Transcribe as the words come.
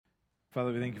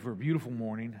Father, we thank you for a beautiful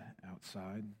morning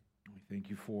outside. We thank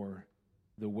you for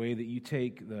the way that you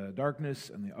take the darkness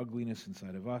and the ugliness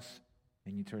inside of us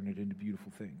and you turn it into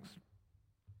beautiful things.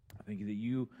 I thank you that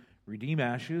you redeem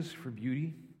ashes for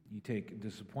beauty. You take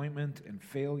disappointment and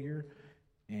failure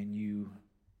and you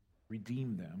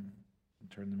redeem them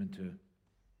and turn them into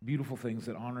beautiful things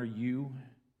that honor you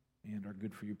and are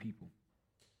good for your people.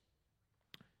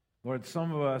 Lord,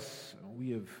 some of us,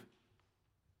 we've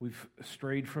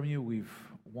strayed from you, we've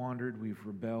wandered, we've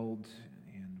rebelled,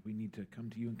 and we need to come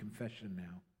to you in confession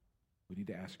now. We need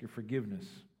to ask your forgiveness,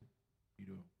 you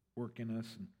to work in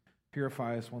us and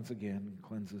purify us once again and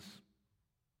cleanse us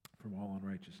from all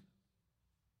unrighteousness.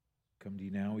 Come to you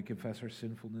now, we confess our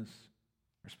sinfulness,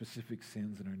 our specific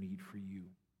sins, and our need for you.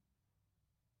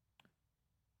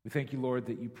 We thank you, Lord,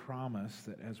 that you promise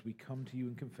that as we come to you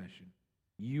in confession,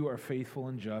 you are faithful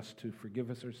and just to forgive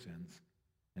us our sins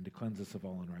and to cleanse us of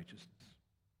all unrighteousness.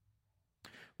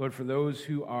 Lord, for those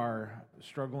who are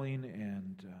struggling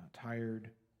and tired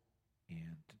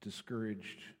and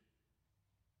discouraged,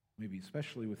 maybe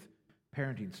especially with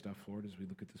parenting stuff, Lord, as we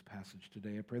look at this passage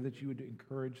today, I pray that you would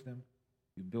encourage them,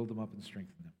 you build them up and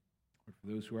strengthen them. Lord, for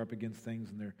those who are up against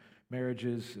things in their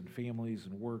marriages and families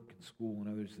and work and school and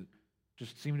others that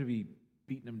just seem to be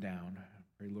beating them down, I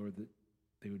pray, Lord, that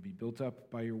they would be built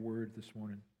up by your word this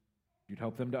morning. You'd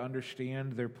help them to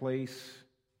understand their place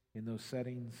in those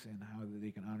settings and how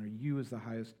they can honor you as the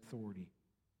highest authority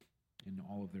in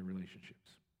all of their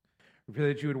relationships. We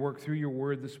pray that you would work through your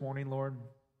word this morning, Lord,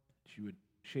 that you would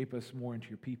shape us more into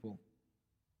your people.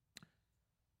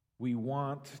 We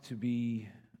want to be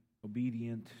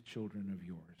obedient children of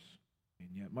yours, and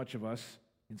yet much of us,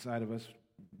 inside of us,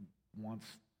 wants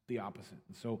the opposite.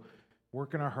 And so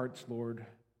work in our hearts, Lord,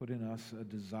 put in us a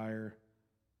desire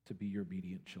to be your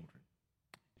obedient children.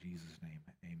 In Jesus' name,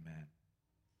 amen.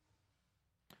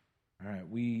 All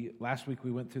right, last week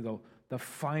we went through the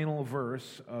final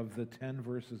verse of the 10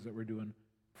 verses that we're doing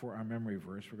for our memory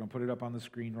verse. We're going to put it up on the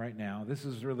screen right now. This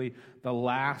is really the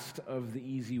last of the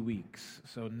easy weeks.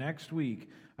 So next week,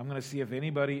 I'm going to see if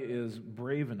anybody is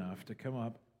brave enough to come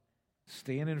up,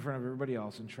 stand in front of everybody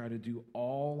else, and try to do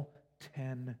all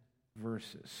 10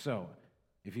 verses. So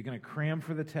if you're going to cram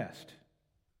for the test,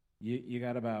 you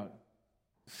got about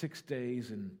 6 days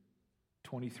and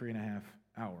 23 and a half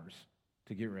hours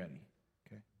to get ready.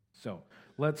 Okay, so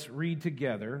let's read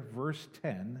together verse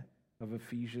 10 of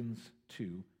Ephesians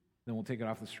 2. Then we'll take it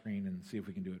off the screen and see if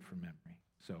we can do it from memory.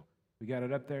 So we got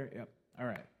it up there? Yep. All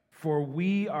right. For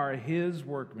we are his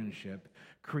workmanship,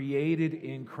 created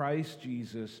in Christ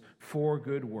Jesus for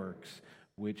good works,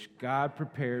 which God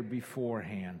prepared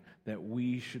beforehand that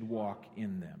we should walk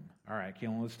in them. All right,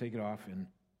 Kalen, let's take it off and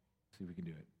see if we can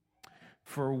do it.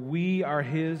 For we are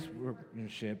his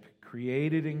workmanship,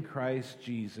 created in Christ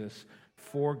Jesus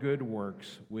for good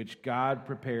works, which God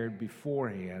prepared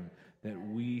beforehand that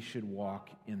we should walk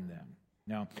in them.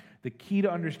 Now, the key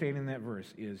to understanding that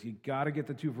verse is you got to get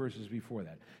the two verses before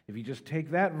that. If you just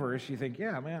take that verse, you think,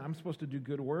 yeah, man, I'm supposed to do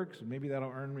good works, and maybe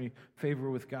that'll earn me favor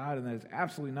with God, and that is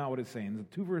absolutely not what it's saying.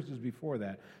 The two verses before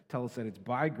that tell us that it's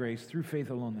by grace, through faith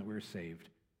alone, that we're saved.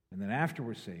 And then after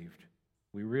we're saved,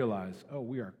 we realize, oh,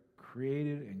 we are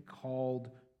created and called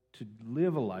to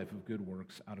live a life of good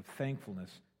works out of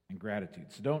thankfulness and gratitude.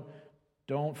 So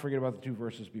don't forget about the two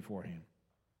verses beforehand.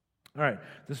 All right,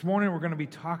 this morning we're going to be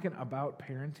talking about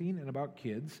parenting and about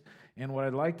kids, and what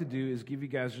I'd like to do is give you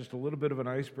guys just a little bit of an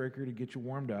icebreaker to get you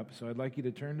warmed up. So I'd like you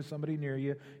to turn to somebody near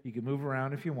you. You can move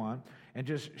around if you want, and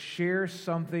just share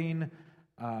something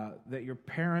that your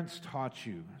parents taught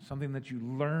you, something that you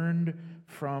learned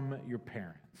from your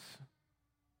parents.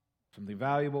 Something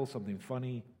valuable, something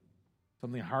funny,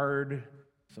 something hard,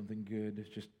 something good.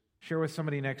 Just share with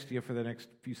somebody next to you for the next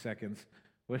few seconds.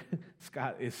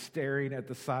 Scott is staring at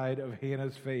the side of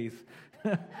Hannah's face.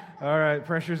 All right,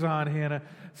 pressure's on, Hannah.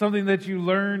 Something that you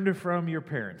learned from your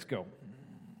parents. Go.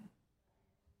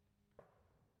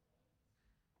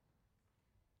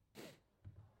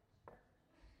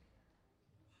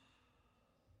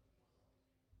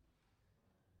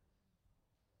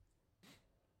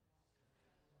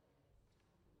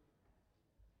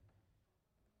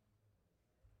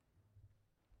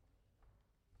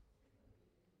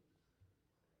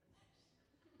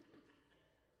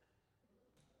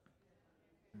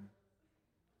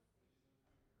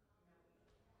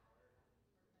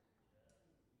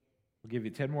 We'll give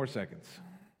you 10 more seconds.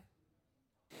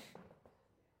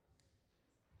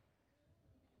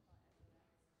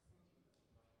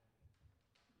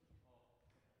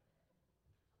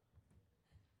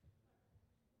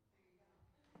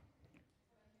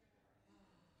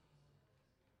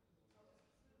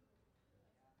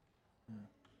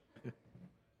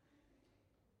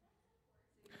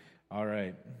 All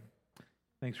right.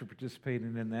 Thanks for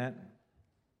participating in that.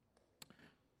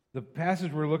 The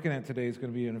passage we're looking at today is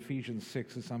going to be in Ephesians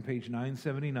 6. It's on page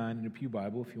 979 in the Pew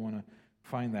Bible if you want to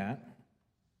find that.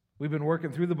 We've been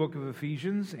working through the book of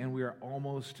Ephesians, and we are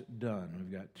almost done.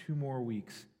 We've got 2 more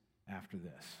weeks after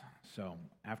this. So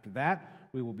after that,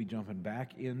 we will be jumping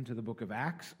back into the book of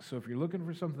Acts. So if you're looking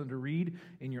for something to read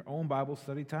in your own Bible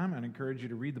study time, I'd encourage you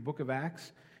to read the book of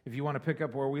Acts. If you want to pick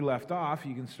up where we left off,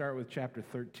 you can start with chapter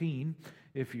 13.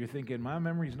 If you're thinking, my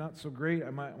memory's not so great, I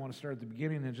might want to start at the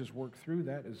beginning and just work through.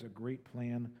 That is a great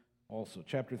plan also.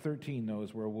 Chapter 13, though,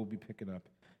 is where we'll be picking up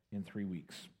in 3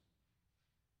 weeks.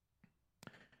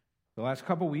 The last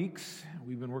couple weeks,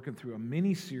 we've been working through a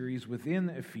mini-series within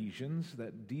Ephesians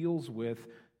that deals with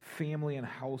family and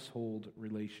household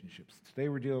relationships. Today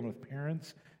we're dealing with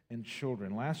parents and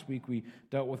children. Last week we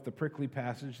dealt with the prickly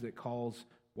passage that calls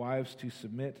wives to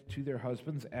submit to their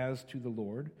husbands as to the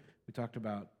Lord. We talked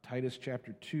about Titus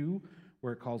chapter 2,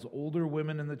 where it calls older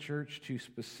women in the church to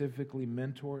specifically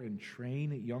mentor and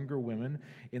train younger women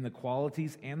in the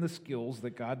qualities and the skills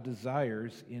that God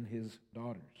desires in His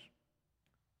daughters.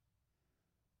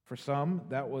 For some,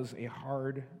 that was a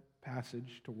hard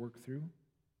passage to work through,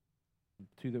 the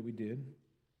 2 that we did,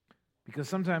 because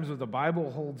sometimes what the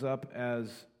Bible holds up as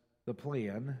the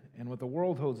plan and what the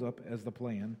world holds up as the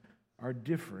plan are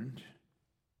different,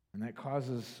 and that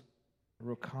causes a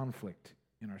real conflict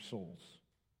in our souls.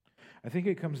 I think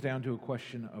it comes down to a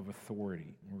question of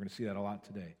authority. We're going to see that a lot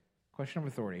today. Question of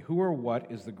authority. Who or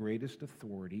what is the greatest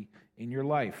authority in your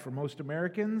life? For most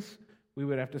Americans, we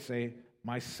would have to say,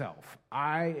 myself.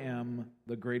 I am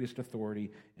the greatest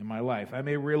authority in my life. I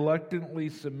may reluctantly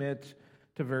submit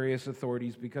to various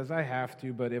authorities because I have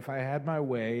to, but if I had my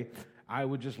way, I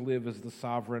would just live as the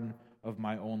sovereign of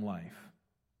my own life.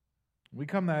 We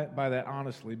come by that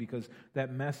honestly because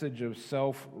that message of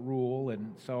self-rule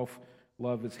and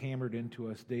self-love is hammered into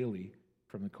us daily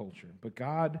from the culture. But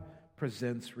God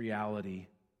presents reality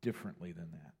differently than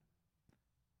that.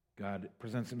 God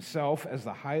presents Himself as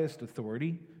the highest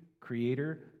authority,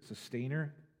 creator,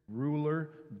 sustainer,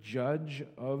 ruler, judge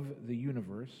of the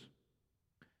universe.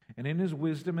 And in His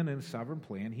wisdom and in His sovereign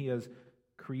plan, He has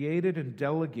created and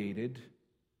delegated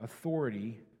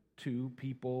authority to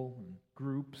people and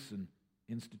groups and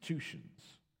institutions.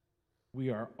 We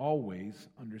are always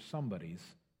under somebody's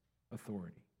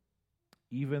authority.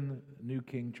 Even new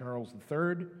King Charles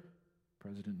III,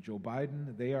 President Joe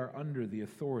Biden, they are under the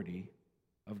authority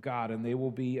of God, and they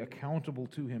will be accountable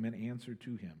to Him and answer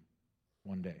to Him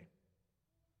one day.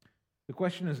 The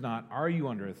question is not, are you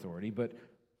under authority, but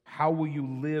how will you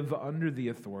live under the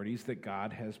authorities that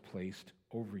God has placed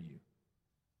over you?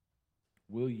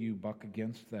 Will you buck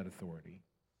against that authority,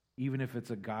 even if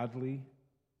it's a godly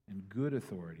and good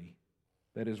authority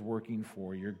that is working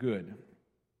for your good?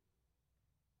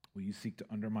 Will you seek to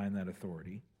undermine that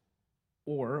authority?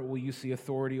 Or will you see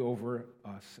authority over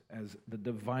us as the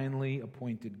divinely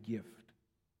appointed gift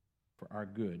for our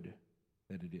good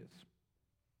that it is?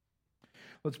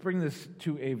 Let's bring this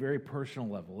to a very personal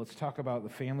level. Let's talk about the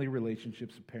family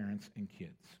relationships of parents and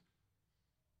kids.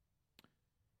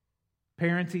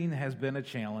 Parenting has been a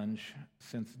challenge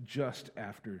since just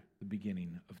after the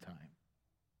beginning of time.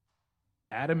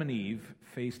 Adam and Eve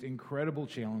faced incredible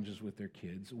challenges with their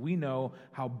kids. We know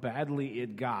how badly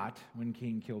it got when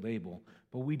Cain killed Abel,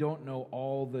 but we don't know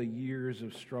all the years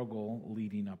of struggle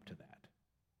leading up to that.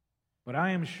 But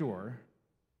I am sure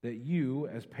that you,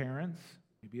 as parents,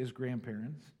 maybe as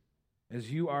grandparents, as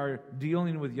you are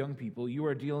dealing with young people, you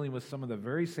are dealing with some of the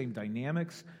very same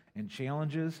dynamics and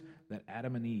challenges that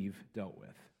Adam and Eve dealt with.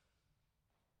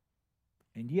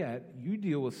 And yet, you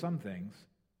deal with some things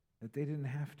that they didn't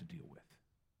have to deal with.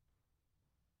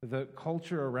 The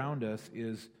culture around us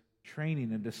is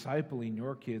training and discipling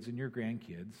your kids and your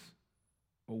grandkids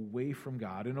away from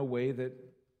God in a way that,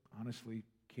 honestly,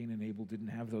 Cain and Abel didn't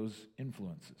have those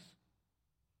influences.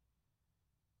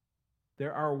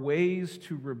 There are ways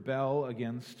to rebel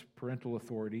against parental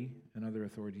authority and other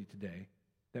authority today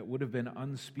that would have been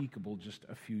unspeakable just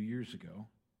a few years ago.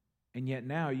 And yet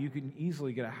now you can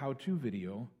easily get a how-to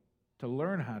video to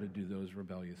learn how to do those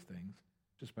rebellious things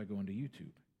just by going to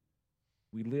YouTube.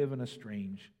 We live in a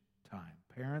strange time.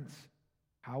 Parents,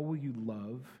 how will you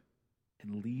love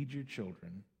and lead your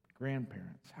children?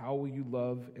 Grandparents, how will you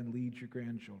love and lead your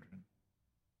grandchildren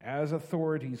as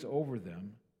authorities over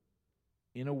them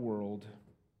in a world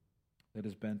that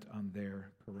is bent on their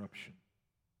corruption?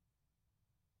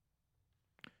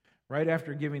 Right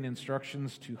after giving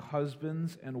instructions to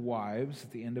husbands and wives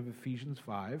at the end of Ephesians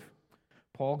 5,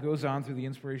 Paul goes on through the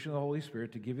inspiration of the Holy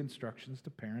Spirit to give instructions to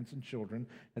parents and children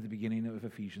at the beginning of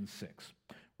Ephesians 6.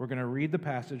 We're going to read the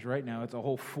passage right now. It's a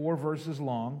whole 4 verses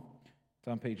long. It's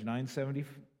on page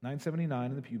 979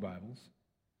 in the Pew Bibles.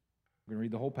 We're going to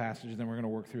read the whole passage, and then we're going to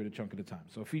work through it a chunk at a time.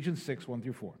 So Ephesians 6, 1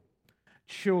 through 4.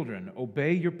 Children,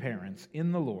 obey your parents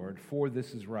in the Lord, for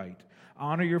this is right.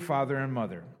 Honor your father and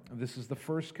mother. This is the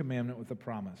first commandment with a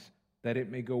promise, that it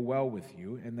may go well with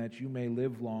you, and that you may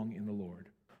live long in the Lord.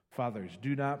 Fathers,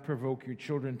 do not provoke your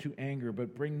children to anger,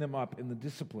 but bring them up in the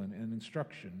discipline and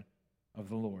instruction of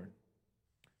the Lord.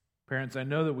 Parents, I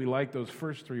know that we like those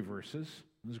first 3 verses.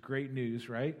 It's great news,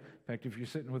 right? In fact, if you're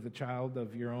sitting with a child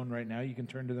of your own right now, you can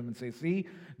turn to them and say, see,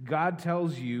 God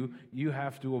tells you, you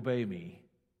have to obey me.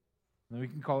 And then we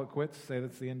can call it quits, say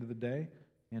that's the end of the day,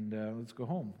 and let's go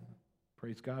home.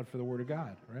 Praise God for the Word of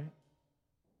God, right?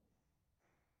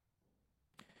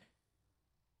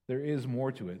 There is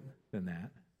more to it than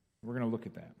that. We're going to look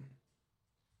at that.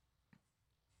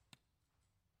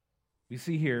 We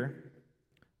see here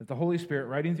that the Holy Spirit,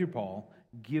 writing through Paul,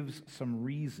 gives some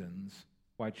reasons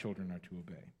why children are to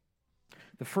obey.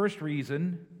 The first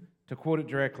reason, to quote it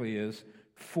directly, is,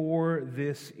 for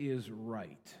this is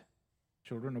right.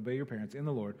 Children, obey your parents in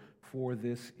the Lord, for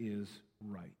this is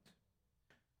right.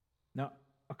 Now,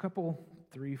 a couple,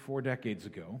 3, 4 decades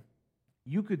ago,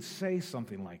 you could say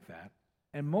something like that,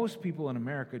 and most people in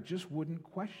America just wouldn't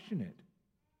question it.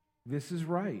 This is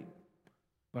right.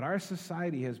 But our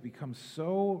society has become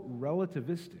so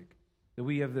relativistic that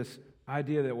we have this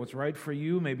idea that what's right for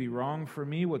you may be wrong for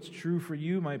me, what's true for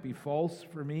you might be false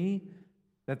for me,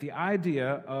 that the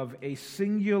idea of a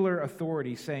singular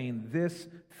authority saying this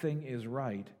thing is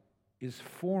right is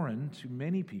foreign to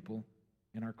many people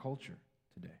in our culture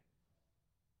today.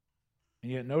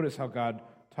 And yet notice how God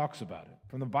talks about it.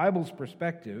 From the Bible's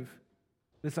perspective,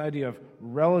 this idea of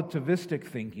relativistic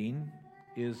thinking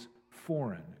is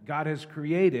foreign. God has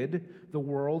created the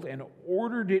world and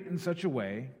ordered it in such a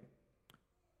way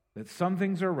that some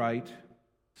things are right,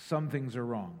 some things are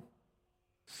wrong.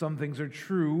 Some things are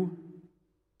true,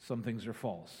 some things are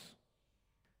false.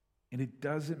 And it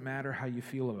doesn't matter how you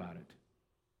feel about it.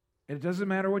 And it doesn't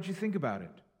matter what you think about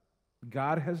it.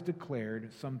 God has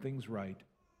declared some things right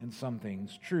and some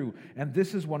things true. And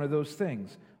this is one of those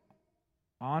things.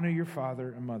 Honor your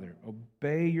father and mother.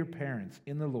 Obey your parents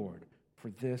in the Lord, for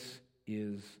this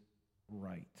is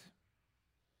right.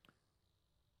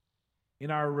 In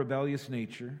our rebellious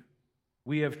nature,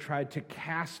 we have tried to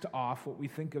cast off what we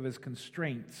think of as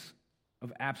constraints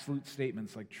of absolute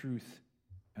statements like truth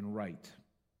and right.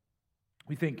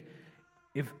 We think,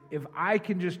 if I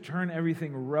can just turn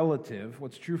everything relative,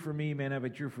 what's true for me may not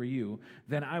be true for you,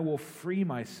 then I will free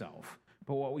myself.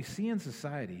 But what we see in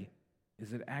society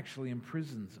is it actually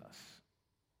imprisons us.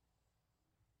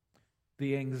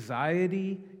 The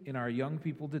anxiety in our young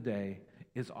people today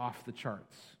is off the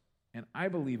charts. And I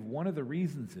believe one of the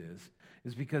reasons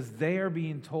is because they are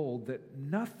being told that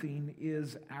nothing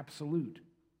is absolute.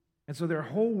 And so their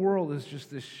whole world is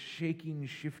just this shaking,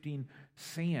 shifting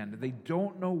sand. They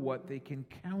don't know what they can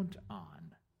count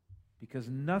on because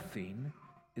nothing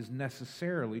is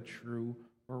necessarily true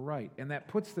or right. And that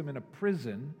puts them in a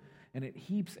prison, and it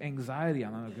heaps anxiety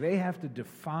on them. They have to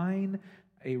define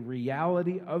a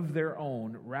reality of their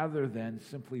own rather than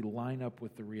simply line up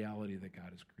with the reality that God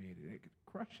has created. It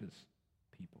crushes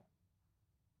people.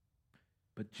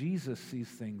 But Jesus sees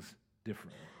things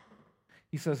differently.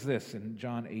 He says this in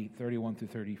John 8, 31 through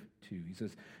 32. He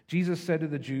says, Jesus said to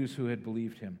the Jews who had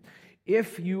believed him,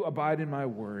 "If you abide in my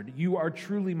word, you are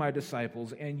truly my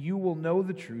disciples, and you will know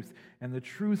the truth, and the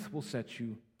truth will set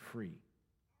you free."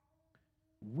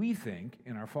 We think,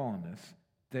 in our fallenness,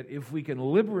 that if we can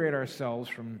liberate ourselves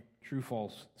from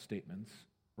true-false statements,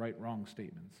 right-wrong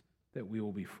statements, that we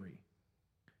will be free.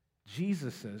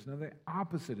 Jesus says, no, the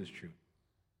opposite is true.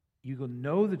 You will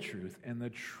know the truth, and the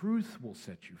truth will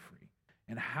set you free.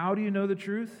 And how do you know the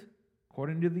truth?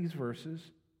 According to these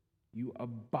verses, you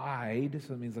abide, so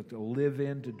that means like to live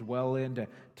in, to dwell in,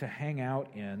 to hang out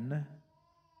in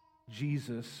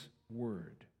Jesus'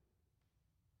 word.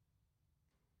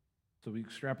 So we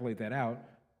extrapolate that out.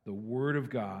 The Word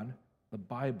of God, the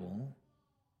Bible,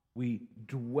 we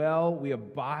dwell, we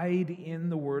abide in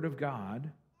the Word of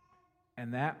God,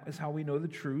 and that is how we know the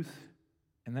truth,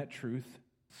 and that truth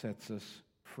sets us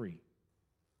free.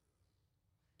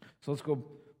 So let's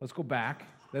go back.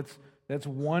 That's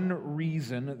one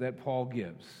reason that Paul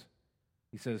gives.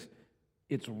 He says,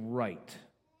 it's right.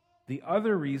 The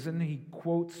other reason he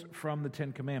quotes from the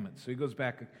Ten Commandments. So he goes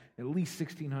back at least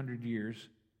 1,600 years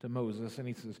to Moses, and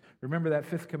he says, remember that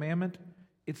fifth commandment?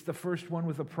 It's the first one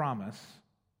with a promise.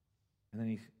 And then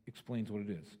he explains what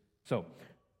it is. So,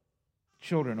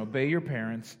 children, obey your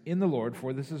parents in the Lord,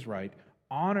 for this is right.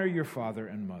 Honor your father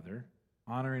and mother.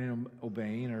 Honoring and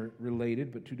obeying are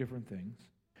related, but two different things.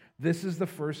 This is the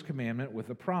first commandment with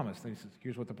a promise. He says,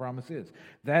 here's what the promise is: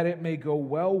 that it may go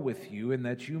well with you and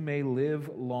that you may live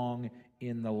long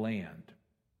in the land.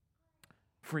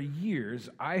 For years,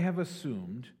 I have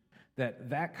assumed that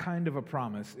that kind of a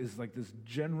promise is like this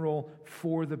general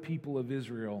for the people of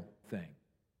Israel thing.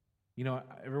 You know,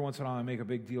 every once in a while I make a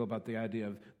big deal about the idea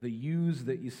of the yous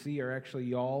that you see are actually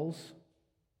y'alls.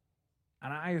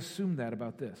 And I assumed that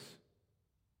about this.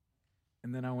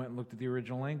 And then I went and looked at the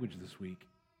original language this week,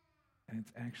 and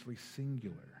it's actually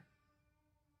singular.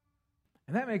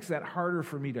 And that makes that harder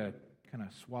for me to kind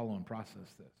of swallow and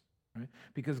process this, right?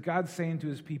 Because God's saying to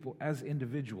his people as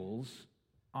individuals,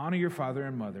 honor your father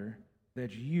and mother,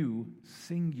 that you,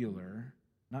 singular,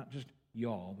 not just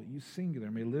y'all, but you,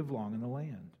 singular, may live long in the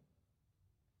land,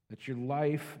 that your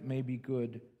life may be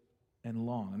good and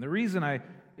long. And the reason I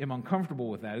am uncomfortable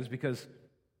with that is because,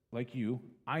 like you,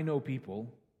 I know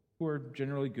people who are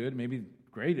generally good, maybe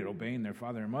great at obeying their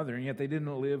father and mother, and yet they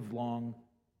didn't live long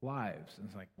lives. And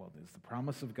it's like, well, is the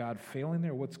promise of God failing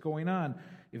there? What's going on?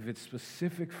 If it's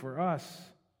specific for us,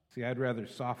 see, I'd rather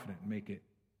soften it and make it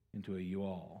into a you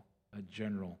all, a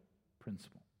general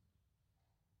principle.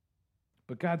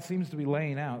 But God seems to be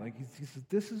laying out, like he says,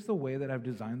 this is the way that I've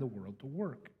designed the world to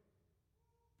work.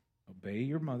 Obey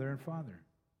your mother and father.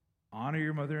 Honor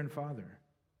your mother and father,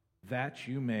 that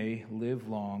you may live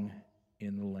long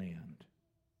in the land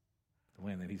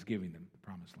that he's giving them, the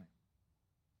promised land.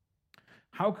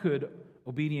 How could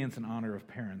obedience and honor of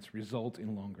parents result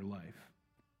in longer life?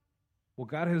 Well,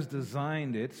 God has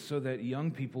designed it so that young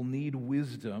people need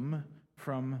wisdom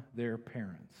from their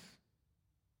parents.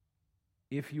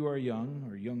 If you are young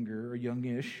or younger or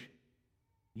youngish,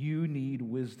 you need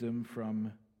wisdom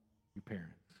from your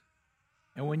parents.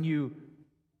 And when you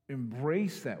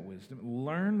embrace that wisdom,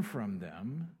 learn from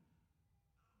them,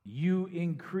 you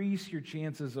increase your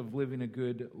chances of living a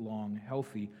good, long,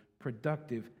 healthy,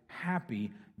 productive,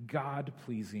 happy,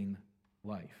 God-pleasing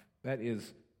life. That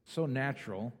is so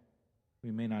natural,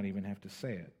 we may not even have to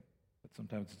say it, but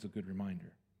sometimes it's a good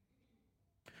reminder.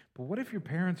 But what if your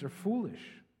parents are foolish?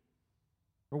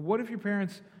 Or what if your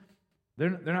parents, they're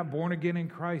not born again in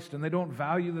Christ and they don't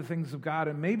value the things of God,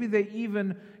 and maybe they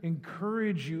even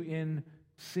encourage you in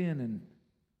sin and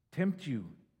tempt you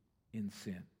in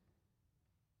sin?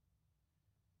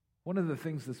 One of the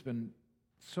things that's been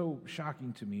so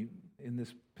shocking to me in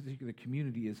this particular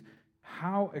community is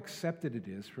how accepted it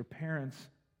is for parents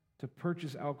to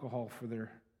purchase alcohol for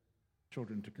their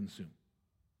children to consume.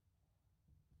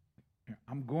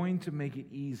 I'm going to make it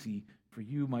easy for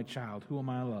you, my child, whom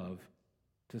I love,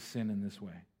 to sin in this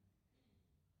way.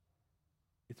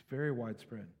 It's very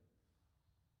widespread.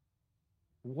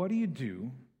 What do you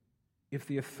do if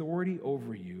the authority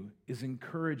over you is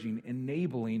encouraging,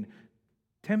 enabling,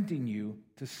 tempting you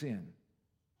to sin?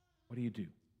 What do you do?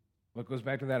 Well, it goes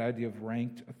back to that idea of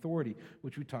ranked authority,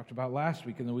 which we talked about last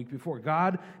week and the week before.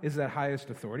 God is that highest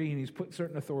authority, and he's put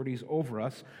certain authorities over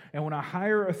us. And when a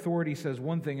higher authority says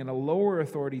one thing and a lower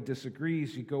authority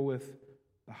disagrees, you go with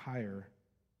the higher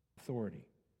authority.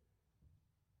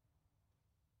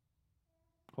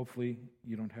 Hopefully,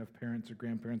 you don't have parents or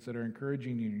grandparents that are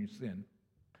encouraging you in your sin.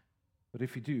 But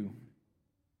if you do,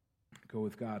 go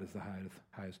with God as the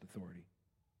highest authority.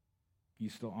 You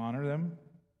still honor them,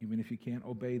 even if you can't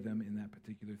obey them in that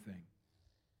particular thing.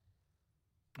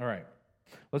 All right,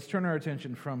 let's turn our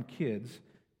attention from kids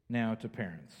now to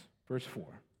parents. Verse 4.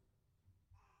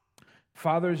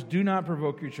 Fathers, do not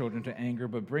provoke your children to anger,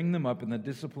 but bring them up in the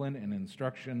discipline and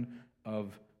instruction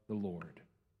of the Lord.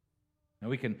 Now,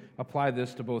 we can apply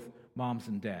this to both moms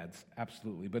and dads,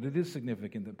 absolutely, but it is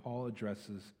significant that Paul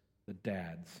addresses the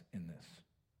dads in this.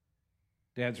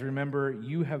 Dads, remember,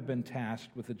 you have been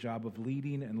tasked with the job of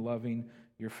leading and loving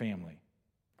your family.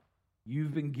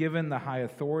 You've been given the high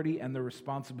authority and the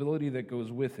responsibility that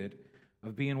goes with it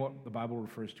of being what the Bible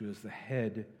refers to as the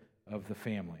head of the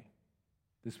family.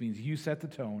 This means you set the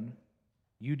tone,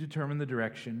 you determine the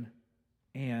direction,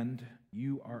 and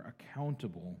you are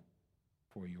accountable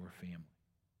for your family.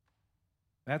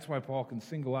 That's why Paul can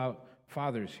single out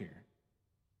fathers here.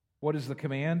 What is the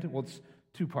command? Well, it's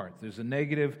two parts. There's a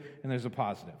negative and there's a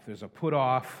positive. There's a put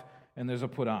off and there's a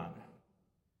put on.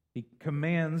 He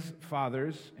commands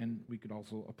fathers, and we could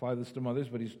also apply this to mothers,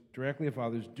 but he's directly at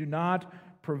fathers, do not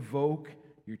provoke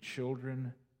your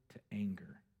children to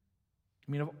anger.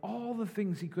 I mean, of all the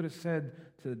things he could have said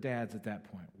to the dads at that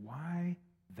point, why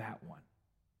that one?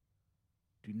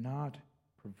 Do not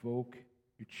provoke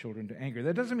your children to anger.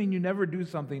 That doesn't mean you never do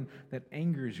something that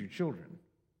angers your children.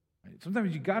 Right?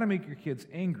 Sometimes you got to make your kids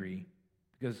angry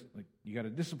Because you got to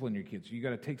discipline your kids. You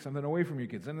got to take something away from your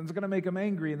kids. And it's going to make them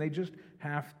angry, and they just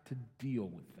have to deal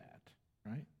with that,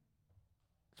 right?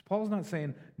 So Paul's not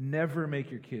saying never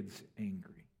make your kids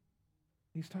angry.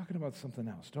 He's talking about something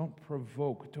else. Don't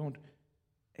provoke. Don't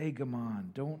egg them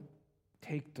on. Don't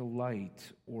take delight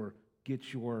or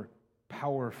get your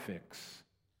power fix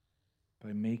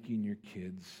by making your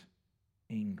kids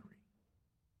angry.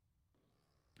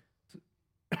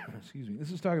 Excuse me.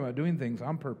 This is talking about doing things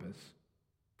on purpose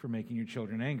for making your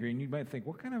children angry. And you might think,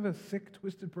 what kind of a sick,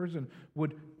 twisted person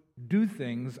would do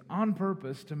things on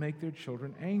purpose to make their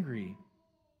children angry?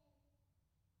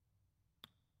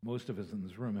 Most of us in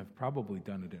this room have probably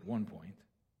done it at one point.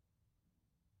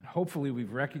 Hopefully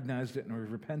we've recognized it and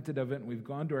we've repented of it and we've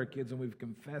gone to our kids and we've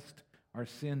confessed our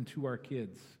sin to our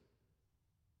kids.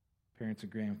 Parents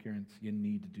and grandparents, you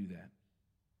need to do that.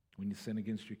 When you sin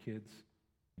against your kids,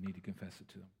 you need to confess it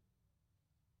to them.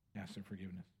 Ask their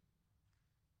forgiveness.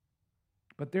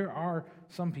 But there are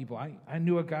some people, I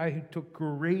knew a guy who took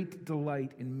great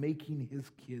delight in making his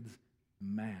kids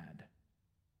mad.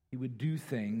 He would do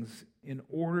things in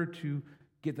order to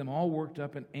get them all worked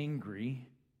up and angry,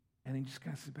 and he just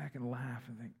kind of sit back and laugh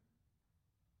and think,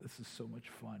 this is so much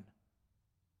fun.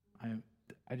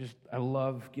 I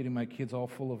love getting my kids all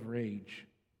full of rage.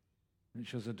 And it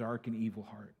shows a dark and evil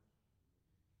heart.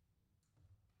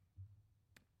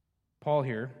 Paul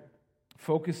here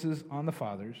focuses on the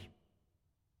fathers,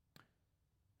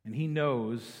 and he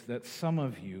knows that some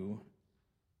of you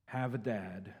have a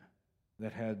dad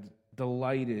that had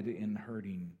delighted in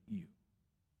hurting you,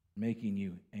 making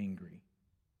you angry,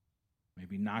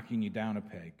 maybe knocking you down a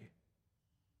peg.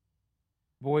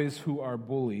 Boys who are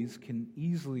bullies can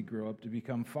easily grow up to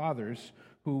become fathers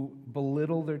who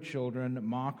belittle their children,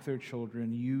 mock their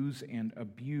children, use and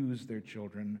abuse their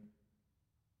children,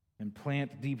 and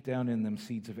plant deep down in them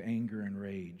seeds of anger and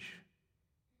rage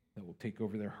that will take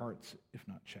over their hearts if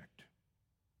not checked.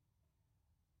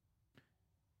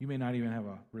 You may not even have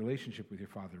a relationship with your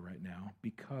father right now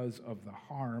because of the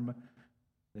harm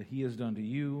that he has done to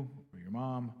you or your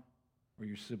mom or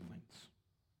your siblings.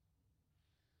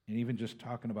 And even just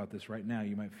talking about this right now,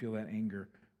 you might feel that anger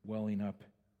welling up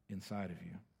inside of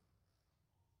you.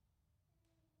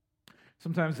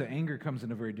 Sometimes the anger comes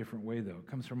in a very different way, though. It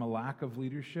comes from a lack of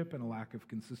leadership and a lack of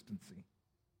consistency.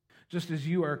 Just as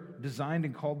you are designed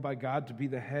and called by God to be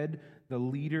the head, the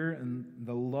leader, and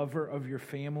the lover of your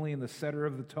family, and the setter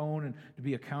of the tone, and to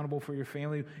be accountable for your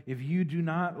family, if you do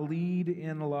not lead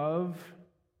in love,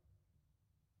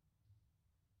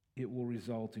 it will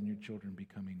result in your children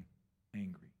becoming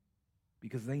angry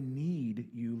because they need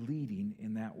you leading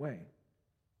in that way.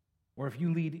 Or if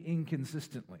you lead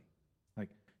inconsistently, like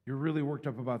you're really worked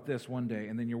up about this one day,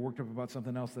 and then you're worked up about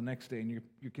something else the next day, and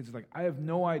your kids are like, I have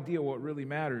no idea what really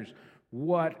matters.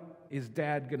 What is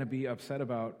Dad going to be upset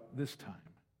about this time?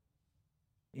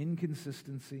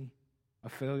 Inconsistency, a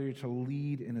failure to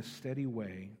lead in a steady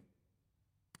way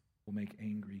will make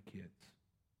angry kids,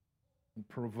 will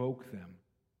provoke them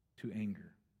to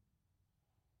anger.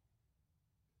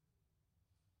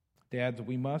 Dads,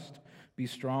 we must be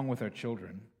strong with our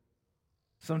children.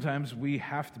 Sometimes we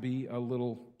have to be a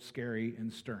little scary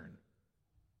and stern.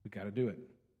 We've got to do it.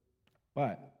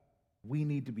 But we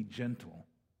need to be gentle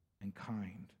and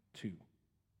kind too.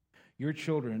 Your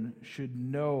children should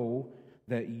know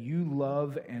that you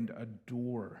love and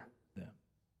adore them.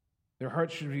 Their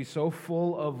hearts should be so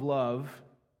full of love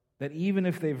that even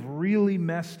if they've really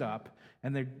messed up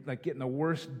and they're like getting the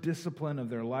worst discipline of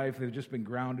their life, they've just been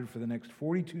grounded for the next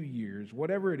 42 years,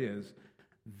 whatever it is,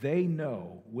 they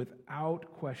know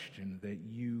without question that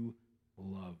you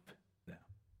love them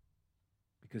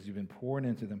because you've been pouring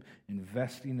into them,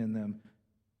 investing in them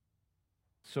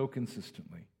so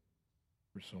consistently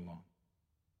for so long.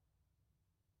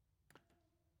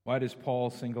 Why does Paul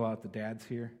single out the dads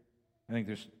here? I think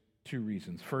there's two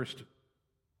reasons. First,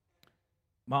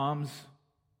 moms,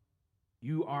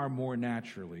 you are more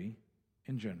naturally,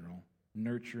 in general,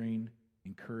 nurturing,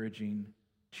 encouraging,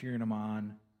 cheering them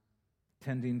on,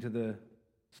 tending to the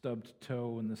stubbed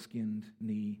toe and the skinned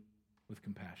knee with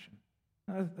compassion.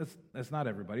 That's not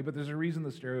everybody, but there's a reason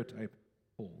the stereotype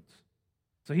holds.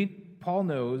 So Paul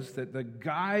knows that the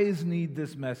guys need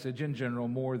this message in general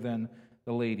more than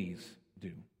the ladies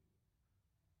do.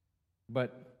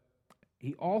 But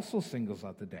he also singles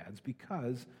out the dads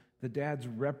because the dads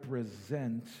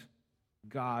represent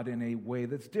God in a way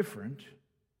that's different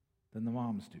than the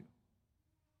moms do.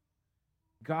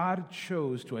 God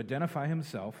chose to identify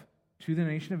himself to the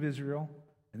nation of Israel,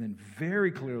 and then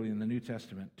very clearly in the New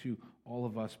Testament to all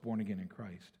of us born again in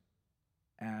Christ,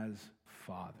 as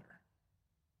Father.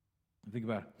 Think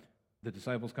about it. The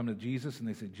disciples come to Jesus and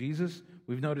they say, Jesus,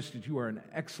 we've noticed that you are an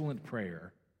excellent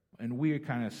prayer, and we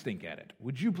kind of stink at it.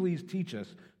 Would you please teach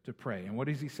us to pray? And what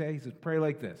does he say? He says, pray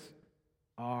like this: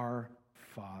 Our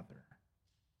Father.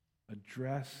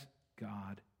 Address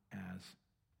God as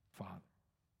Father.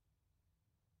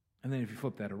 And then if you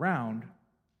flip that around,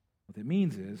 what it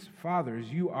means is,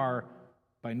 fathers, you are,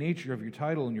 by nature of your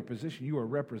title and your position, you are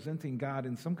representing God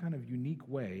in some kind of unique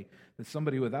way that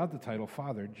somebody without the title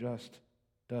father just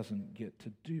doesn't get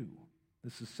to do.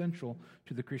 This is central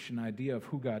to the Christian idea of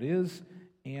who God is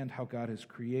and how God has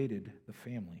created the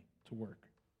family to work.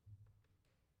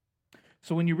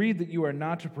 So when you read that you are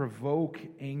not to provoke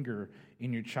anger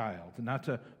in your child, not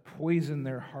to poison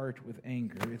their heart with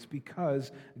anger, it's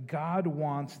because God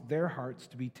wants their hearts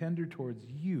to be tender towards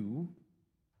you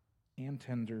and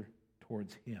tender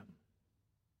towards Him.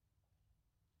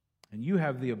 And you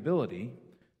have the ability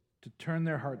to turn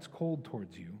their hearts cold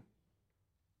towards you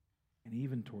and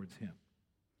even towards Him.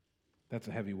 That's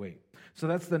a heavy weight. So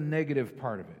that's the negative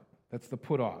part of it. That's the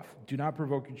put off. Do not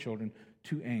provoke your children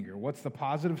to anger. What's the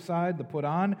positive side, the put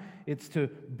on? It's to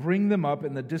bring them up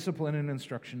in the discipline and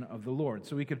instruction of the Lord.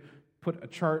 So we could put a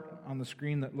chart on the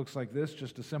screen that looks like this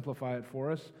just to simplify it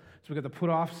for us. So we got the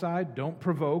put off side, don't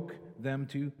provoke them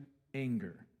to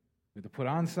anger. We got the put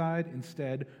on side,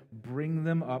 instead, bring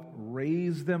them up,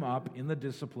 raise them up in the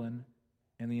discipline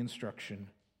and the instruction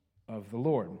of the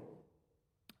Lord.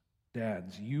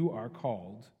 Dads, you are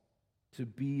called to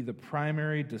be the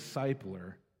primary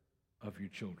discipler of your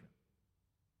children.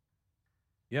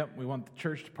 Yep, we want the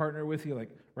church to partner with you. Like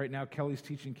right now, Kelly's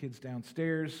teaching kids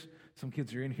downstairs. Some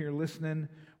kids are in here listening.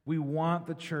 We want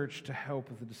the church to help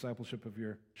with the discipleship of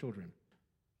your children.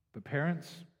 But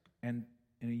parents, and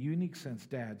in a unique sense,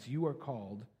 dads, you are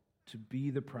called to be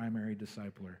the primary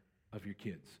discipler of your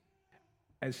kids.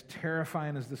 As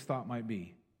terrifying as this thought might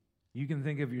be, you can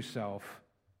think of yourself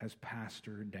as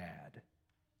pastor dad.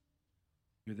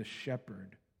 You're the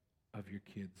shepherd of your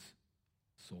kids'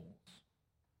 souls.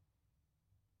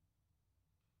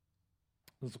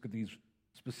 Let's look at these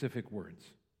specific words.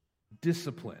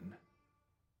 Discipline.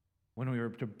 When we are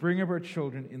to bring up our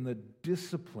children in the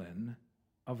discipline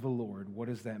of the Lord, what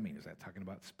does that mean? Is that talking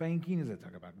about spanking? Is that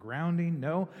talking about grounding?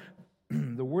 No.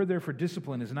 The word there for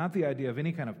discipline is not the idea of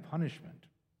any kind of punishment.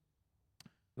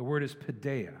 The word is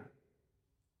paideia.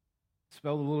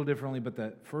 Spelled a little differently, but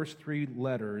the first three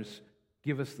letters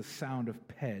give us the sound of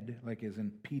ped, like as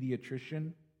in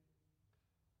pediatrician.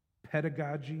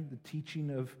 Pedagogy, the teaching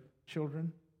of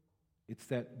children. It's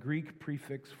that Greek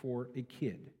prefix for a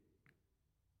kid.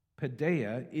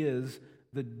 Paideia is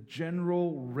the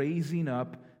general raising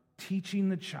up, teaching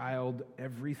the child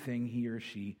everything he or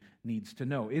she needs to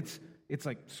know. It's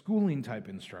like schooling type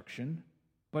instruction,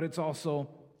 but it's also,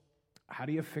 how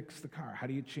do you fix the car? How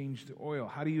do you change the oil?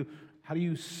 How do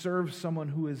you serve someone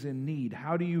who is in need?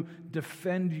 How do you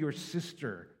defend your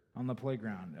sister on the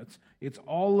playground? It's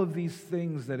all of these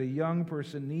things that a young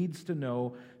person needs to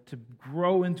know to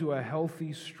grow into a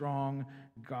healthy, strong,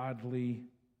 godly,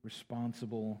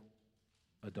 responsible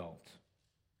adult.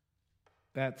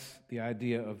 That's the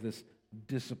idea of this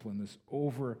discipline, this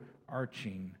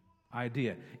overarching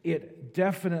idea. It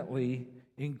definitely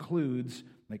includes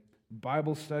like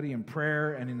Bible study and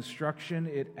prayer and instruction.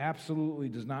 It absolutely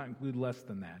does not include less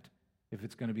than that if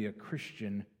it's going to be a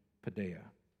Christian paideia.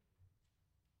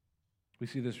 We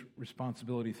see this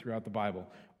responsibility throughout the Bible.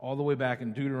 All the way back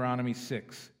in Deuteronomy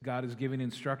 6, God is giving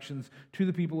instructions to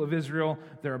the people of Israel.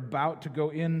 They're about to go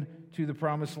into the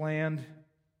promised land.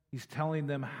 He's telling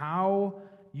them how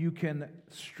you can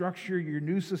structure your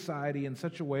new society in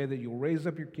such a way that you'll raise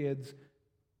up your kids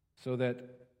so that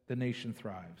the nation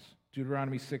thrives.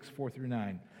 Deuteronomy 6,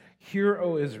 4-9. Hear,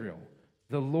 O Israel,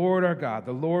 the Lord our God,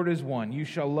 the Lord is one. You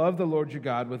shall love the Lord your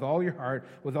God with all your heart,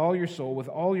 with all your soul, with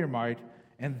all your might.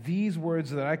 And these words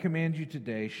that I command you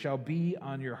today shall be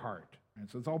on your heart. And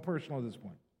so it's all personal at this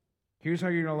point. Here's how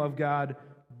you're going to love God.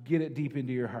 Get it deep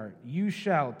into your heart. You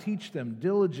shall teach them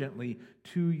diligently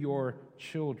to your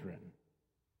children,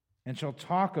 and shall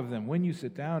talk of them when you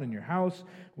sit down in your house,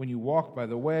 when you walk by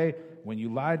the way, when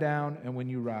you lie down, and when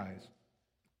you rise.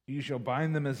 You shall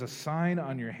bind them as a sign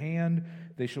on your hand.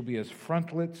 They shall be as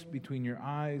frontlets between your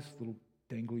eyes, little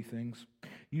dangly things.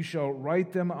 You shall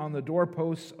write them on the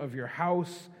doorposts of your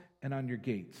house and on your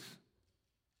gates.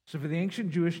 So for the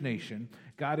ancient Jewish nation,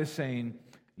 God is saying,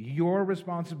 your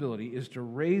responsibility is to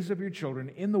raise up your children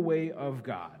in the way of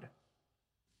God,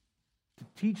 to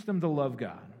teach them to love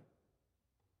God,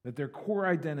 that their core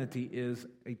identity is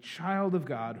a child of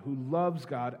God who loves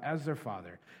God as their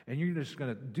father. And you're just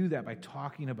going to do that by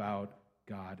talking about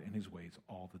God and His ways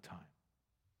all the time.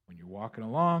 When you're walking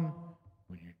along,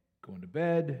 when you're going to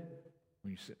bed,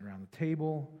 when you're sitting around the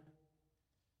table.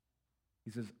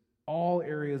 He says, all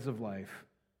areas of life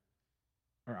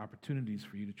are opportunities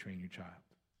for you to train your child.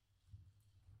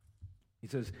 He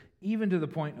says, even to the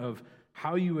point of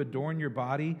how you adorn your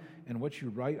body and what you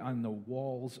write on the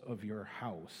walls of your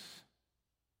house,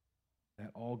 that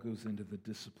all goes into the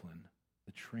discipline,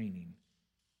 the training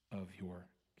of your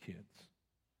kids.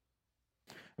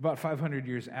 About 500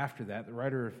 years after that, the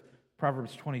writer of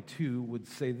Proverbs 22 would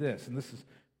say this, and this is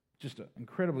just an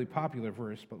incredibly popular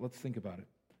verse, but let's think about it.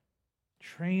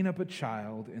 Train up a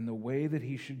child in the way that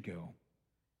he should go.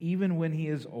 Even when he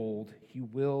is old, he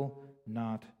will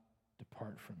not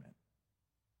depart from it.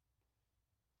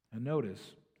 And notice,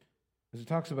 as it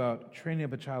talks about training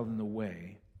up a child in the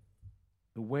way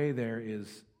there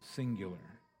is singular.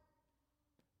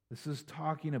 This is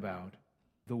talking about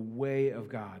the way of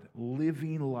God,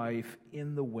 living life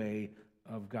in the way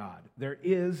of God. There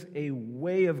is a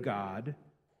way of God,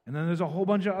 and then there's a whole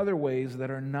bunch of other ways that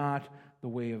are not the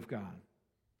way of God.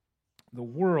 The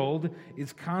world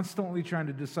is constantly trying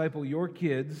to disciple your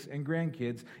kids and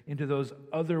grandkids into those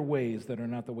other ways that are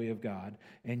not the way of God.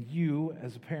 And you,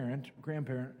 as a parent,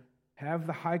 grandparent, have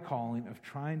the high calling of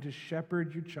trying to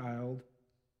shepherd your child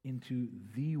into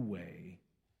the way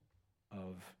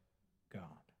of God.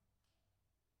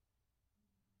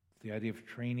 It's the idea of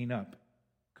training up,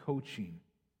 coaching,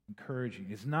 encouraging.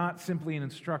 It's not simply an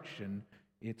instruction,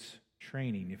 it's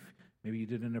training. If maybe you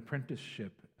did an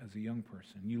apprenticeship as a young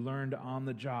person, you learned on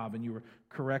the job and you were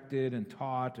corrected and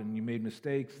taught and you made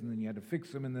mistakes and then you had to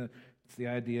fix them. It's the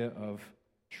idea of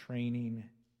training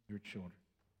your children.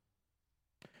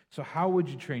 So how would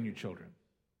you train your children?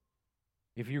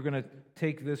 If you're going to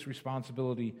take this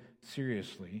responsibility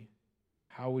seriously,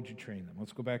 how would you train them?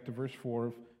 Let's go back to verse 4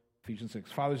 of Ephesians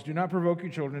 6. Fathers, do not provoke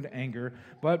your children to anger,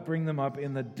 but bring them up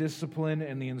in the discipline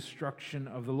and the instruction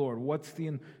of the Lord. What's the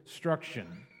instruction?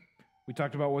 We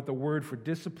talked about what the word for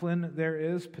discipline there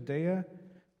is, paideia.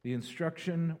 The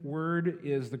instruction word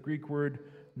is the Greek word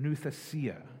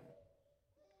nouthesia.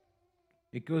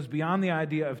 It goes beyond the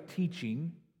idea of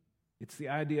teaching. It's the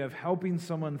idea of helping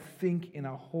someone think in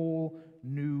a whole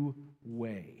new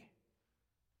way.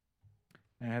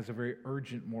 And it has a very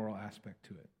urgent moral aspect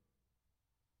to it.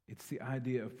 It's the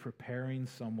idea of preparing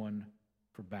someone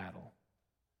for battle,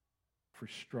 for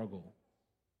struggle,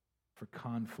 for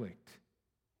conflict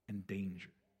and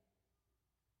danger.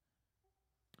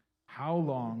 How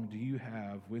long do you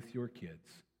have with your kids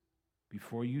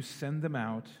before you send them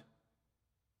out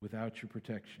without your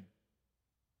protection,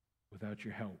 without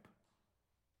your help?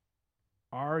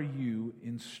 Are you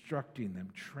instructing them,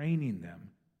 training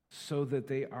them, so that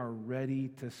they are ready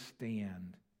to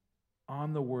stand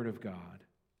on the Word of God,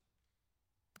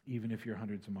 even if you're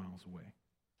hundreds of miles away?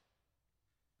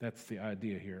 That's the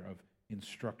idea here of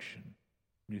instruction,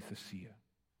 nouthesia.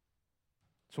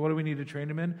 So what do we need to train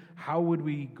them in? How would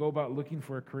we go about looking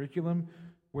for a curriculum?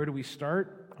 Where do we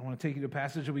start? I want to take you to a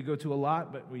passage that we go to a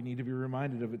lot, but we need to be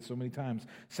reminded of it so many times.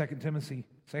 2 Timothy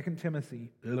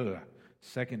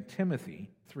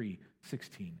 3,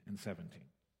 16 and 17.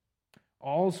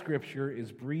 All Scripture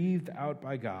is breathed out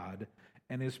by God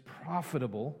and is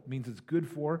profitable, means it's good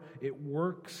for, it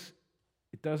works,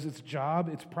 it does its job,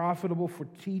 it's profitable for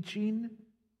teaching,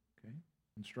 okay,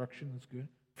 instruction, that's good.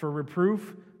 For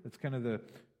reproof, that's kind of the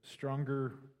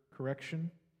stronger correction.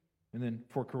 And then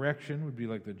for correction would be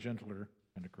like the gentler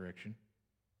kind of correction.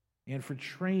 And for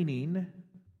training,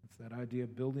 that's that idea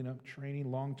of building up, training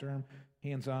long-term,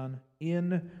 hands-on,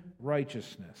 in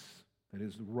righteousness. That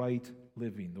is right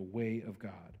living, the way of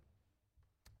God.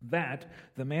 That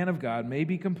the man of God may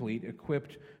be complete,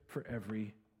 equipped for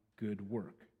every good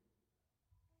work.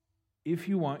 If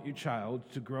you want your child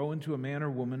to grow into a man or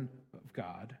woman of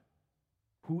God,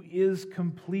 who is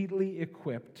completely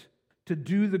equipped to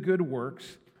do the good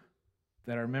works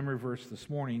that our memory verse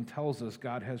this morning tells us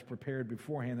God has prepared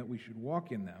beforehand that we should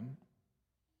walk in them,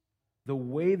 the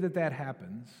way that that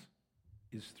happens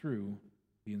is through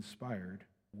the inspired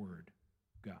Word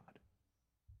of God.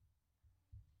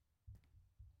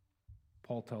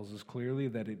 Paul tells us clearly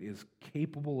that it is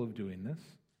capable of doing this.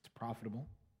 It's profitable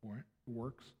for it. It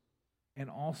works.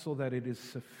 And also that it is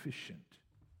sufficient.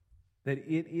 That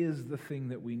it is the thing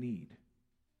that we need.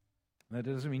 That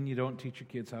doesn't mean you don't teach your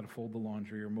kids how to fold the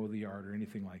laundry or mow the yard or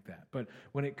anything like that. But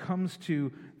when it comes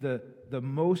to the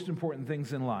most important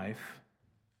things in life,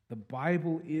 the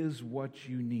Bible is what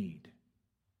you need.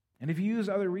 And if you use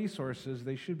other resources,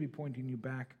 they should be pointing you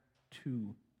back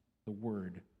to the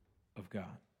Word of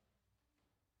God.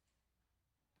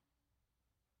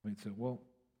 We'd say, well,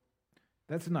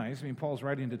 that's nice. I mean, Paul's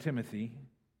writing to Timothy.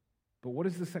 But what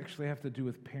does this actually have to do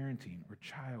with parenting or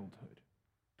childhood?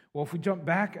 Well, if we jump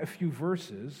back a few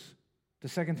verses to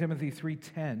 2 Timothy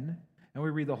 3:10, and we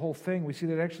read the whole thing, we see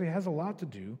that it actually has a lot to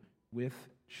do with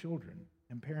children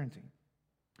and parenting.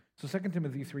 So 2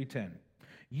 Timothy 3:10.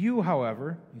 You,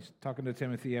 however, he's talking to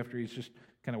Timothy after he's just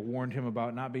kind of warned him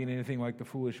about not being anything like the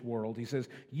foolish world. He says,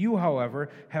 you, however,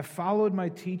 have followed my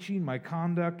teaching, my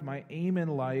conduct, my aim in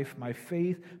life, my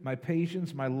faith, my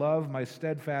patience, my love, my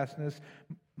steadfastness,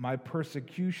 my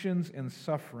persecutions and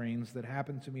sufferings that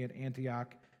happened to me at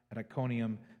Antioch, at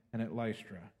Iconium, and at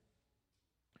Lystra,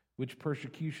 which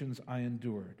persecutions I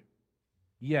endured.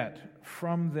 Yet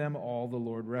from them all the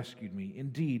Lord rescued me.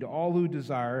 Indeed, all who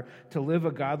desire to live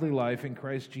a godly life in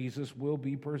Christ Jesus will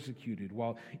be persecuted,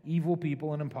 while evil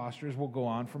people and impostors will go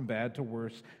on from bad to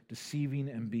worse, deceiving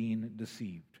and being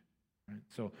deceived. Right?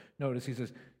 So notice he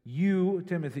says, you,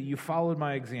 Timothy, you followed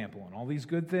my example in all these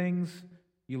good things.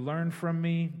 You learned from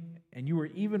me, and you were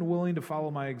even willing to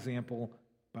follow my example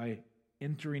by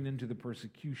entering into the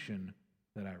persecution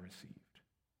that I received.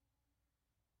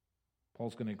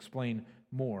 Paul's going to explain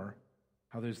more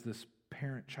how there's this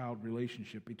parent-child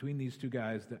relationship between these two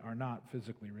guys that are not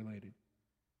physically related.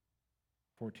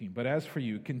 14. But as for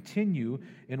you, continue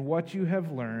in what you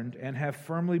have learned and have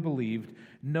firmly believed,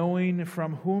 knowing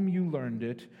from whom you learned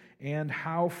it, and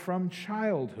how from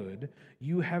childhood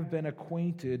you have been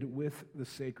acquainted with the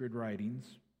sacred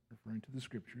writings, referring to the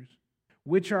Scriptures,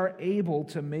 which are able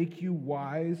to make you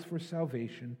wise for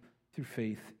salvation through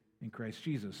faith in Christ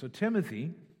Jesus. So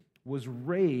Timothy was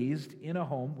raised in a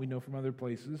home, we know from other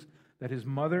places, that his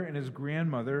mother and his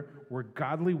grandmother were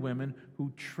godly women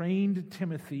who trained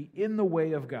Timothy in the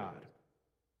way of God.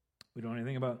 We don't know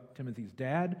anything about Timothy's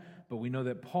dad, but we know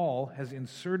that Paul has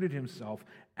inserted himself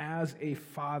as a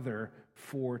father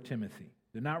for Timothy.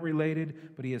 They're not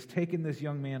related, but he has taken this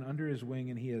young man under his wing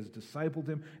and he has discipled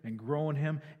him and grown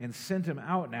him and sent him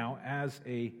out now as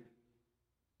an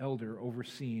elder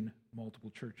overseeing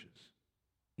multiple churches.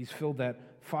 He's filled that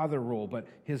father role, but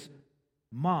his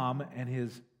mom and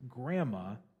his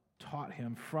grandma taught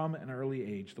him from an early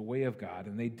age the way of God,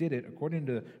 and they did it, according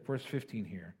to verse 15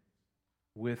 here,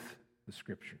 with the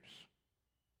Scriptures.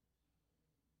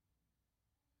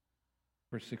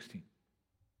 Verse 16.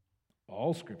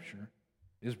 All Scripture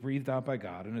is breathed out by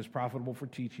God and is profitable for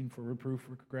teaching, for reproof,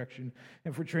 for correction,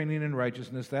 and for training in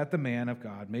righteousness, that the man of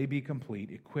God may be complete,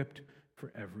 equipped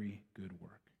for every good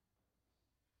work.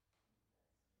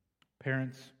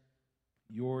 Parents,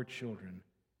 your children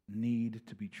need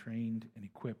to be trained and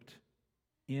equipped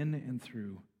in and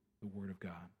through the Word of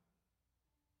God.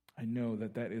 I know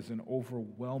that that is an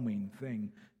overwhelming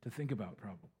thing to think about,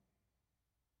 probably.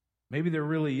 Maybe they're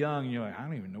really young and you're like, I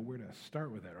don't even know where to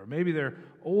start with that. Or maybe they're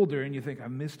older and you think, I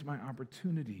missed my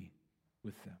opportunity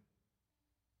with them.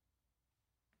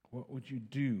 What would you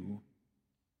do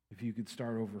if you could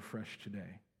start over fresh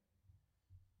today?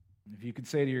 If you could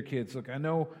say to your kids, look, I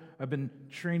know I've been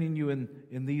training you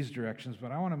in these directions,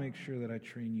 but I want to make sure that I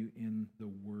train you in the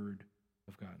Word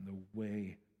of God, in the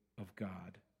way of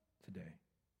God today.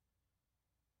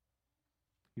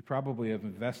 You probably have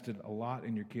invested a lot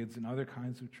in your kids in other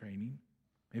kinds of training.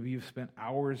 Maybe you've spent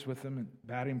hours with them in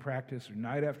batting practice or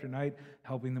night after night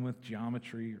helping them with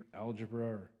geometry or algebra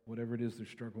or whatever it is they're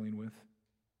struggling with.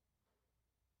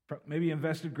 Maybe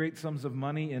invested great sums of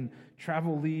money in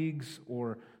travel leagues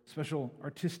or special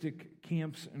artistic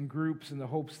camps and groups in the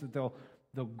hopes that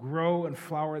they'll grow and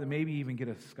flower, and maybe even get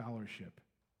a scholarship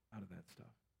out of that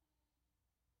stuff.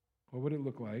 What would it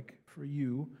look like for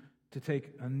you to take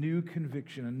a new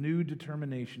conviction, a new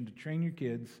determination to train your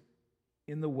kids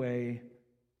in the way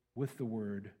with the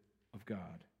Word of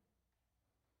God?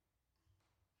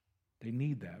 They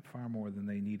need that far more than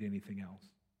they need anything else.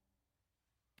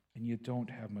 And you don't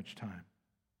have much time.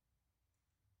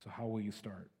 So how will you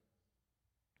start?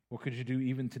 What could you do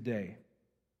even today?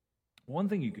 One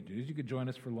thing you could do is you could join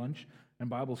us for lunch and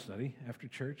Bible study after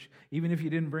church. Even if you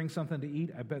didn't bring something to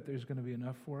eat, I bet there's going to be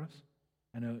enough for us.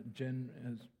 I know Jen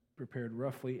has prepared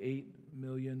roughly 8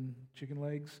 million chicken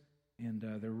legs, and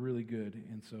they're really good.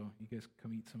 And so you guys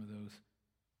come eat some of those.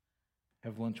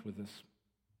 Have lunch with us.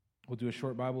 We'll do a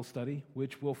short Bible study,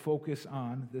 which will focus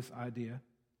on this idea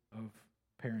of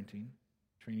parenting,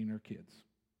 training our kids.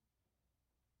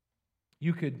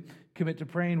 You could commit to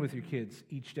praying with your kids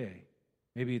each day.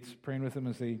 Maybe it's praying with them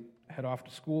as they head off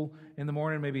to school in the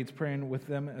morning. Maybe it's praying with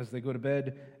them as they go to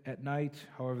bed at night,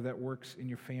 however that works in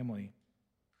your family.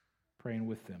 Praying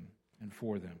with them and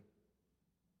for them.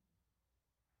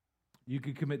 You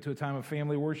could commit to a time of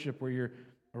family worship where you're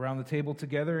around the table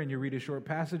together and you read a short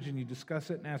passage and you discuss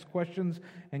it and ask questions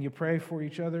and you pray for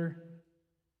each other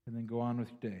and then go on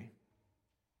with your day.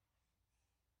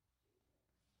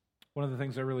 One of the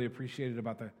things I really appreciated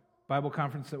about the Bible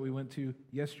conference that we went to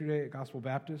yesterday at Gospel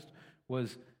Baptist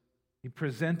was he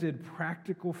presented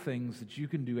practical things that you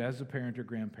can do as a parent or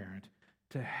grandparent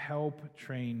to help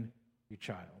train your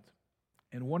child.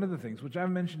 And one of the things, which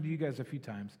I've mentioned to you guys a few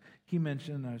times, he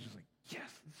mentioned, and I was just like, yes,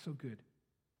 that's so good.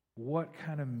 What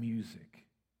kind of music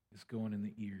is going in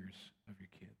the ears of your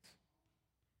kids?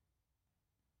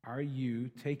 Are you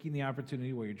taking the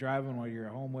opportunity while you're driving, while you're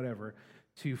at home, whatever,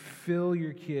 to fill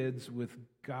your kids with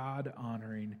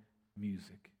God-honoring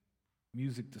music?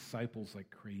 Music disciples like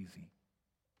crazy.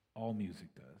 All music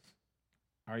does.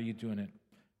 Are you doing it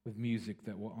with music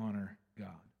that will honor God?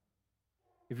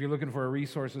 If you're looking for a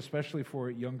resource, especially for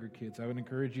younger kids, I would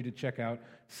encourage you to check out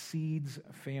Seeds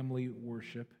Family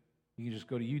Worship. You can just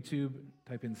go to YouTube,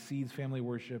 type in Seeds Family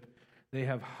Worship. They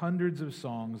have hundreds of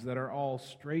songs that are all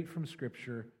straight from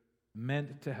Scripture,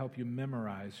 meant to help you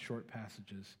memorize short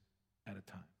passages at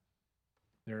a time.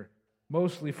 They're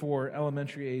mostly for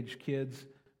elementary age kids,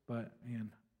 but man,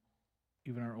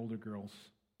 even our older girls,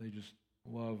 they just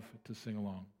love to sing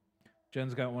along.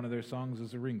 Jen's got one of their songs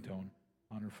as a ringtone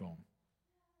on her phone.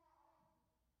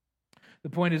 The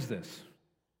point is this: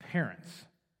 parents,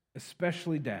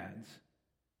 especially dads,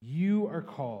 you are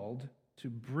called to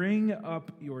bring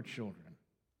up your children.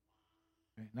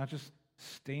 Okay? Not just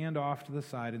stand off to the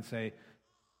side and say,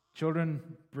 children,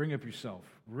 bring up yourself,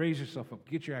 raise yourself up,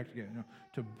 get your act together. No,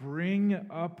 to bring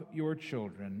up your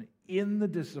children in the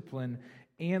discipline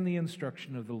and the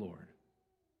instruction of the Lord.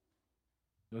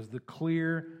 Those are the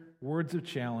clear words of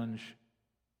challenge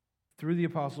through the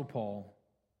Apostle Paul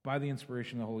by the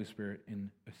inspiration of the Holy Spirit in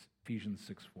Ephesians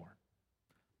 6:4.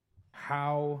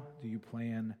 How do you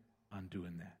plan on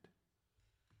doing that?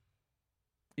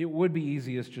 It would be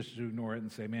easiest just to ignore it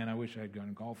and say, man, I wish I had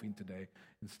gone golfing today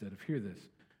instead of hear this.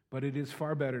 But it is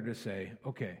far better to say,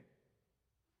 okay,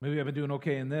 maybe I've been doing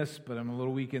okay in this, but I'm a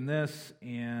little weak in this,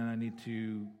 and I need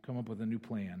to come up with a new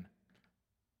plan.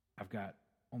 I've got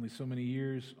only so many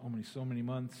years, only so many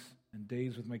months and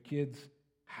days with my kids.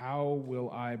 How will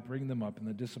I bring them up in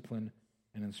the discipline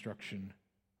and instruction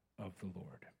of the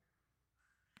Lord?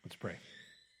 Let's pray.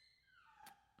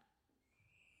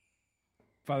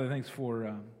 Father, thanks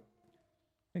for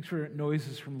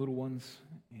noises from little ones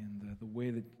and the way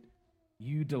that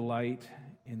you delight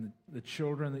in the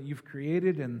children that you've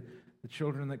created and the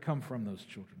children that come from those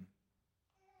children.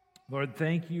 Lord,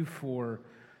 thank you for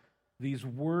these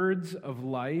words of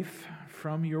life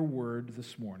from your word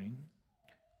this morning.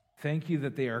 Thank you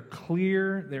that they are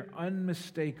clear, they're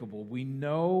unmistakable. We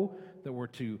know that we're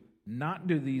to not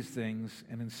do these things,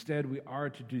 and instead we are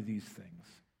to do these things.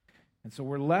 And so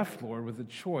we're left, Lord, with a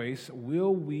choice.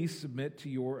 Will we submit to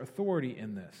your authority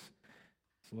in this?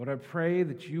 So, Lord, I pray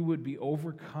that you would be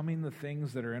overcoming the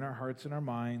things that are in our hearts and our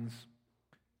minds,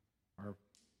 our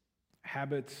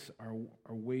habits, our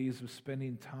ways of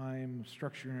spending time,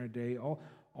 structuring our day,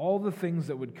 all the things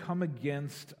that would come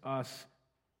against us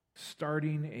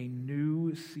starting a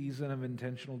new season of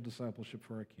intentional discipleship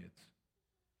for our kids.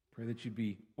 Pray that you'd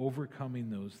be overcoming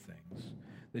those things,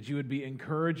 that you would be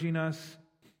encouraging us,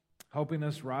 helping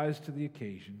us rise to the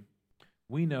occasion.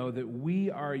 We know that we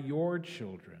are your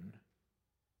children,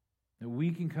 that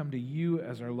we can come to you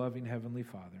as our loving Heavenly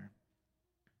Father.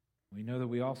 We know that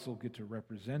we also get to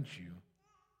represent you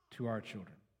to our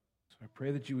children. So I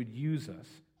pray that you would use us,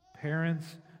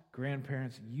 parents,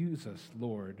 grandparents, use us,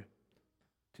 Lord,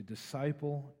 to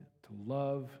disciple, to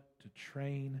love, to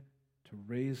train, to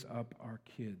raise up our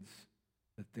kids,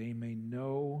 that they may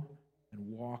know and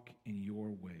walk in your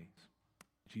ways.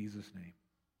 In Jesus' name,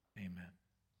 amen.